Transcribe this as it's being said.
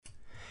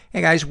Hey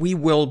guys, we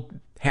will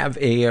have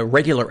a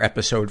regular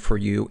episode for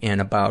you in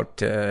about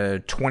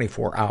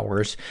 24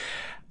 hours.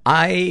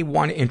 I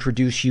want to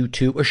introduce you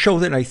to a show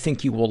that I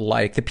think you will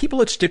like. The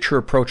people at Stitcher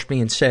approached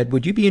me and said,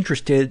 would you be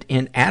interested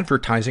in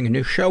advertising a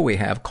new show we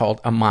have called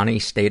Imani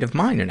State of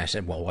Mind? And I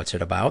said, well, what's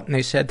it about? And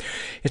they said,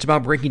 it's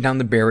about breaking down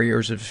the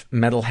barriers of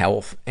mental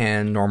health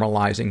and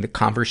normalizing the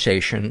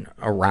conversation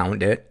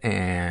around it.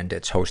 And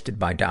it's hosted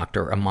by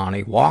Dr.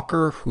 Imani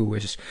Walker, who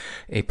is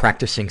a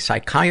practicing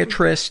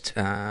psychiatrist.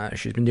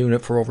 She's been doing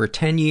it for over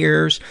 10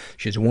 years.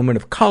 She's a woman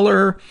of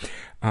color.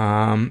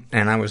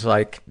 And I was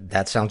like,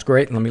 that sounds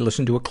great. Let me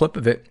listen to a clip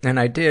of it. And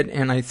I did.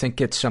 And I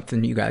think it's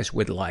something you guys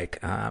would like.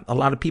 A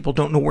lot of people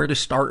don't know where to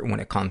start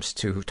when it comes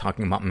to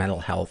talking about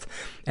mental health.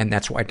 And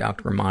that's why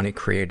Dr. Imani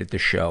created the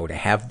show, to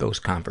have those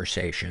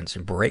conversations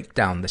and break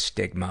down the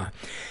stigma,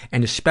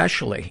 and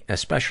especially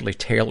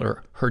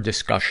tailor her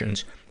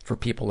discussions for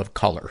people of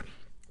color.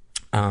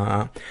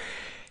 A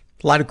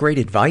lot of great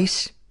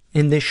advice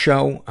in this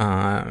show.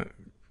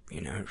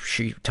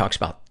 She talks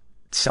about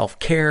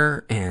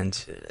self-care,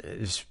 and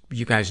as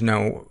you guys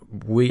know,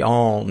 we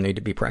all need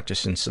to be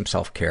practicing some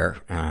self-care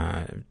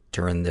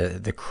during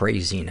the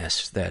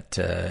craziness that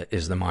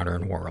is the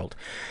modern world.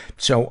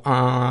 So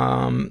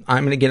I'm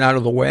going to get out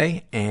of the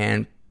way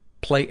and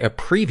play a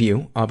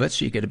preview of it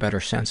so you get a better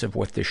sense of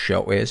what this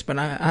show is, but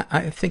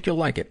I think you'll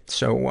like it.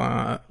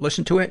 So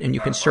listen to it, and you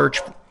can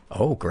search.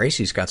 Oh,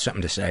 Gracie's got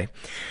something to say.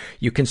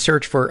 You can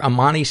search for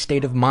Imani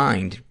State of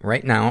Mind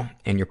right now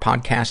in your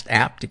podcast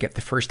app to get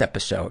the first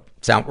episode.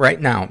 It's out right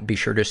now. Be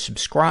sure to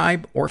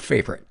subscribe or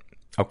favorite.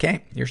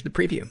 Okay, here's the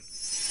preview.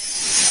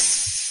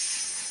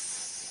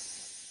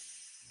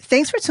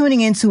 Thanks for tuning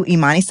in to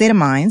Imani State of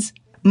Minds.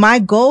 My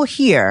goal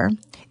here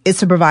is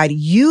to provide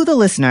you, the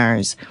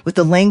listeners, with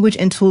the language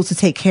and tools to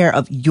take care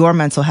of your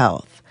mental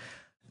health.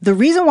 The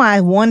reason why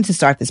I wanted to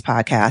start this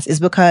podcast is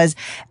because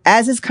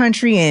as this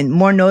country, and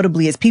more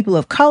notably as people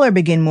of color,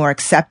 begin more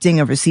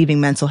accepting of receiving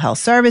mental health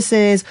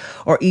services,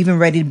 or even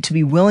ready to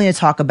be willing to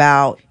talk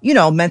about,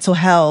 mental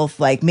health,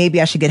 like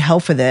maybe I should get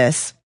help for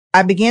this,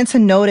 I began to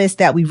notice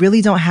that we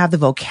really don't have the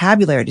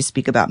vocabulary to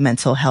speak about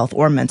mental health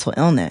or mental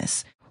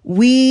illness.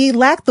 We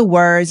lack the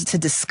words to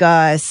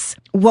discuss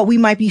what we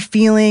might be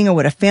feeling or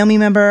what a family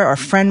member or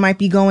friend might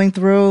be going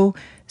through.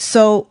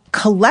 So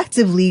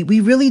collectively, we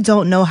really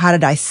don't know how to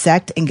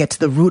dissect and get to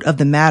the root of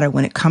the matter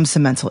when it comes to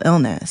mental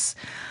illness.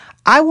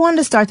 I wanted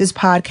to start this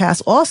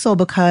podcast also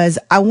because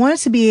I wanted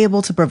to be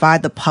able to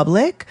provide the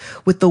public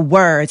with the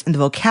words and the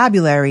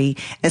vocabulary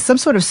and some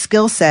sort of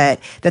skill set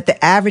that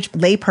the average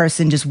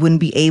layperson just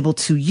wouldn't be able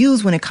to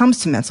use when it comes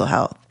to mental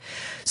health.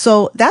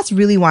 So that's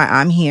really why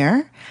I'm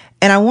here.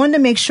 And I wanted to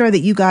make sure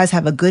that you guys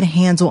have a good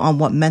handle on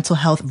what mental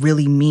health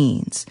really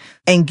means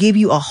and give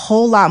you a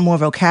whole lot more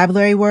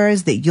vocabulary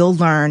words that you'll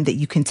learn that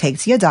you can take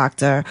to your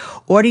doctor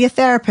or to your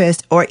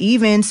therapist, or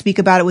even speak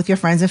about it with your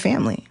friends and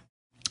family.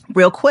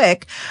 Real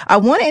quick, I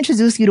want to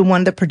introduce you to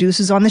one of the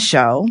producers on the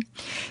show,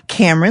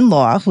 Cameron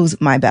Law,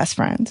 who's my best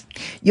friend.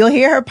 You'll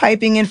hear her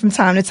piping in from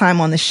time to time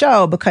on the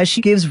show because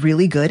she gives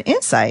really good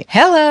insight.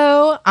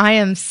 Hello. I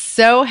am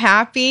so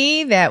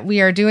happy that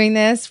we are doing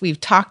this. We've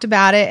talked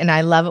about it, and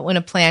I love it when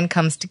a plan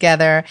comes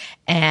together,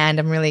 and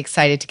I'm really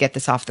excited to get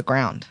this off the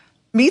ground.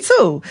 Me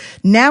too.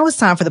 Now it's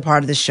time for the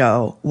part of the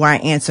show where I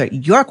answer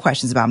your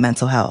questions about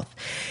mental health.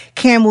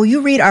 Cam, will you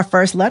read our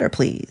first letter,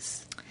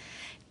 please?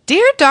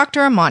 Dear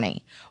Dr.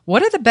 Imani,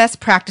 what are the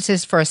best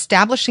practices for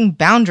establishing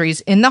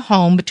boundaries in the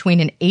home between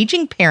an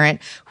aging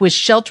parent who is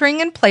sheltering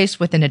in place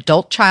with an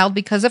adult child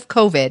because of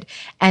COVID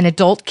and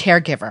adult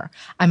caregiver?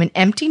 I'm an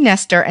empty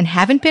nester and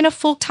haven't been a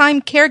full-time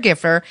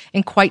caregiver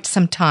in quite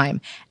some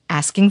time.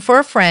 Asking for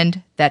a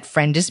friend. That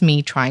friend is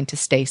me trying to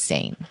stay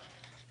sane.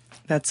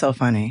 That's so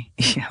funny.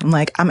 I'm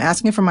like, I'm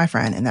asking for my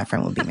friend, and that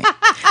friend will be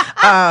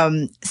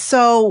me.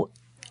 So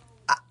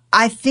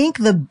I think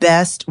the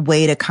best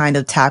way to kind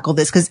of tackle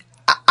this, because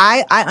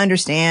I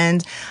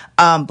understand,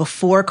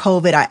 before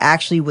COVID, I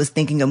actually was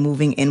thinking of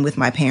moving in with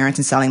my parents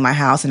and selling my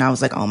house. And I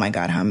was like, oh my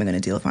God, how am I going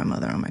to deal with my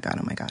mother? Oh my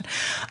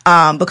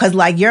God. Because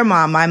like your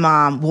mom, my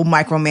mom will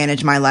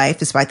micromanage my life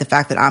despite the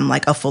fact that I'm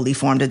like a fully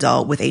formed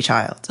adult with a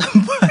child.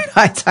 But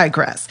I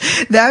digress.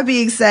 That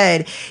being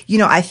said,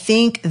 I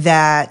think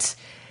that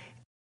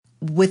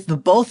with the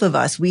both of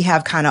us, we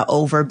have kind of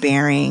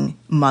overbearing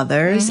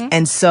mothers. Mm-hmm.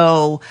 And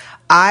so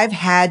I've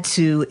had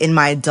to, in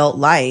my adult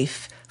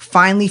life,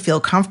 finally feel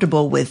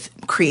comfortable with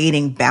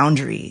creating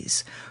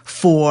boundaries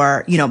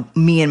for,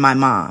 me and my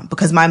mom,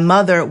 because my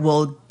mother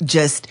will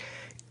just,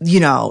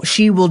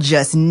 she will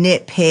just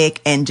nitpick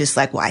and just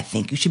like, well, I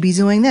think you should be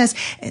doing this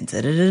and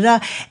da da da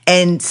da.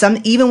 And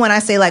even when I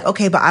say like,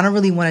 okay, but I don't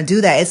really want to do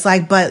that, it's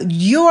like, but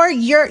you're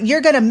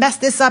going to mess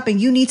this up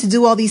and you need to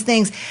do all these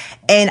things.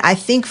 And I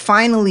think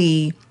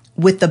finally,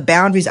 with the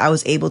boundaries I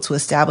was able to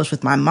establish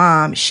with my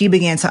mom, she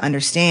began to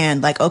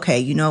understand, like, okay,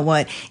 you know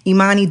what?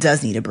 Imani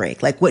does need a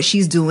break. Like, what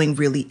she's doing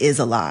really is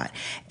a lot.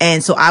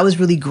 And so I was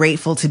really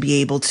grateful to be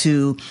able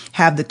to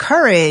have the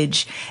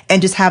courage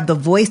and just have the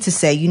voice to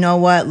say, you know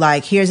what?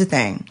 Like, here's the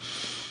thing.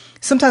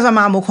 Sometimes my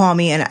mom will call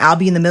me and I'll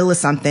be in the middle of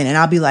something and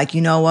I'll be like,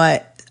 you know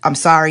what? I'm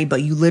sorry,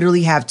 but you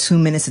literally have 2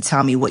 minutes to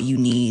tell me what you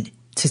need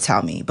to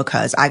tell me,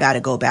 because I got to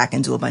go back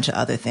and do a bunch of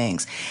other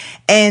things.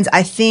 And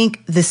I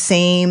think the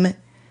same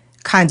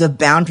kinds of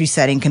boundary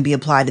setting can be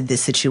applied to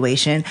this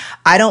situation.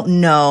 I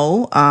don't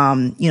know,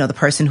 the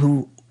person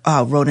who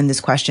wrote in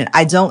this question,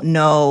 I don't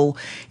know,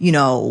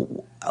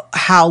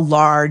 how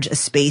large a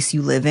space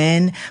you live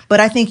in. But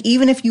I think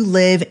even if you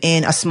live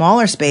in a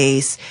smaller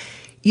space,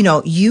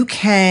 you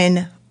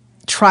can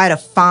try to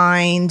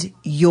find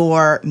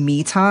your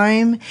me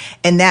time.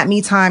 And that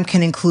me time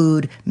can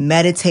include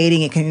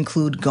meditating. It can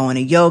include going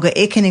to yoga.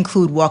 It can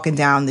include walking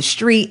down the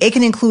street. It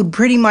can include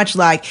pretty much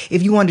like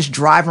if you want to just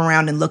drive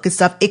around and look at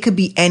stuff, it could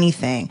be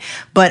anything.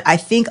 But I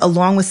think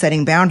along with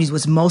setting boundaries,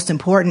 what's most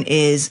important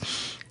is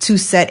to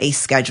set a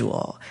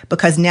schedule,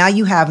 because now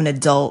you have an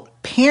adult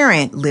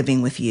parent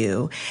living with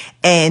you,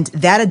 and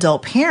that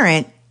adult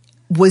parent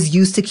was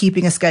used to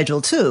keeping a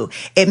schedule too.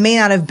 It may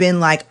not have been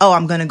like, oh,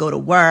 I'm going to go to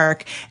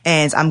work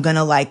and I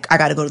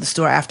got to go to the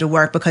store after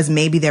work, because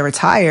maybe they're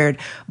retired.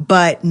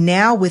 But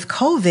now with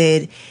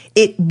COVID,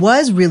 it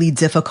was really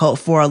difficult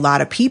for a lot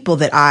of people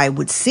that I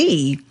would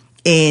see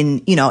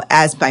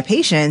as my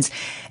patients.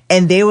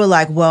 And they were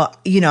like, well,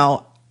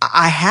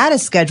 I had a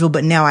schedule,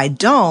 but now I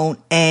don't.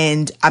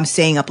 And I'm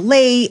staying up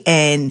late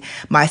and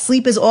my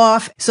sleep is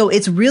off. So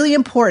it's really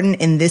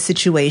important in this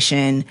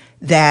situation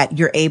that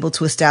you're able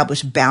to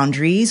establish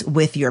boundaries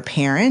with your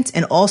parent,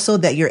 and also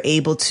that you're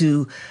able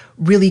to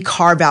really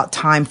carve out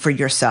time for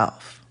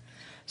yourself.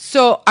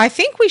 So I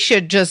think we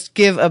should just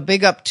give a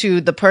big up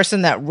to the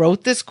person that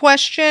wrote this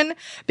question,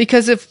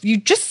 because if you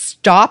just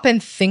stop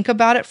and think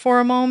about it for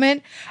a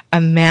moment,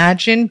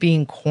 imagine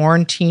being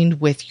quarantined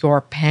with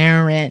your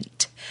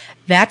parent.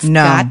 That's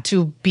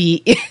gotta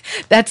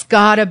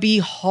be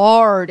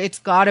hard. It's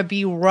gotta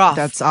be rough.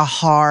 That's a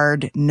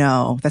hard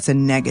no. That's a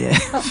negative.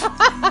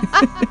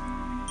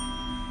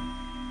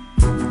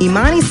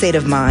 Imani State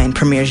of Mind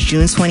premieres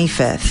June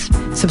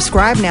 25th.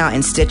 Subscribe now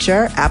in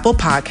Stitcher, Apple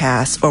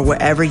Podcasts, or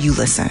wherever you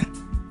listen.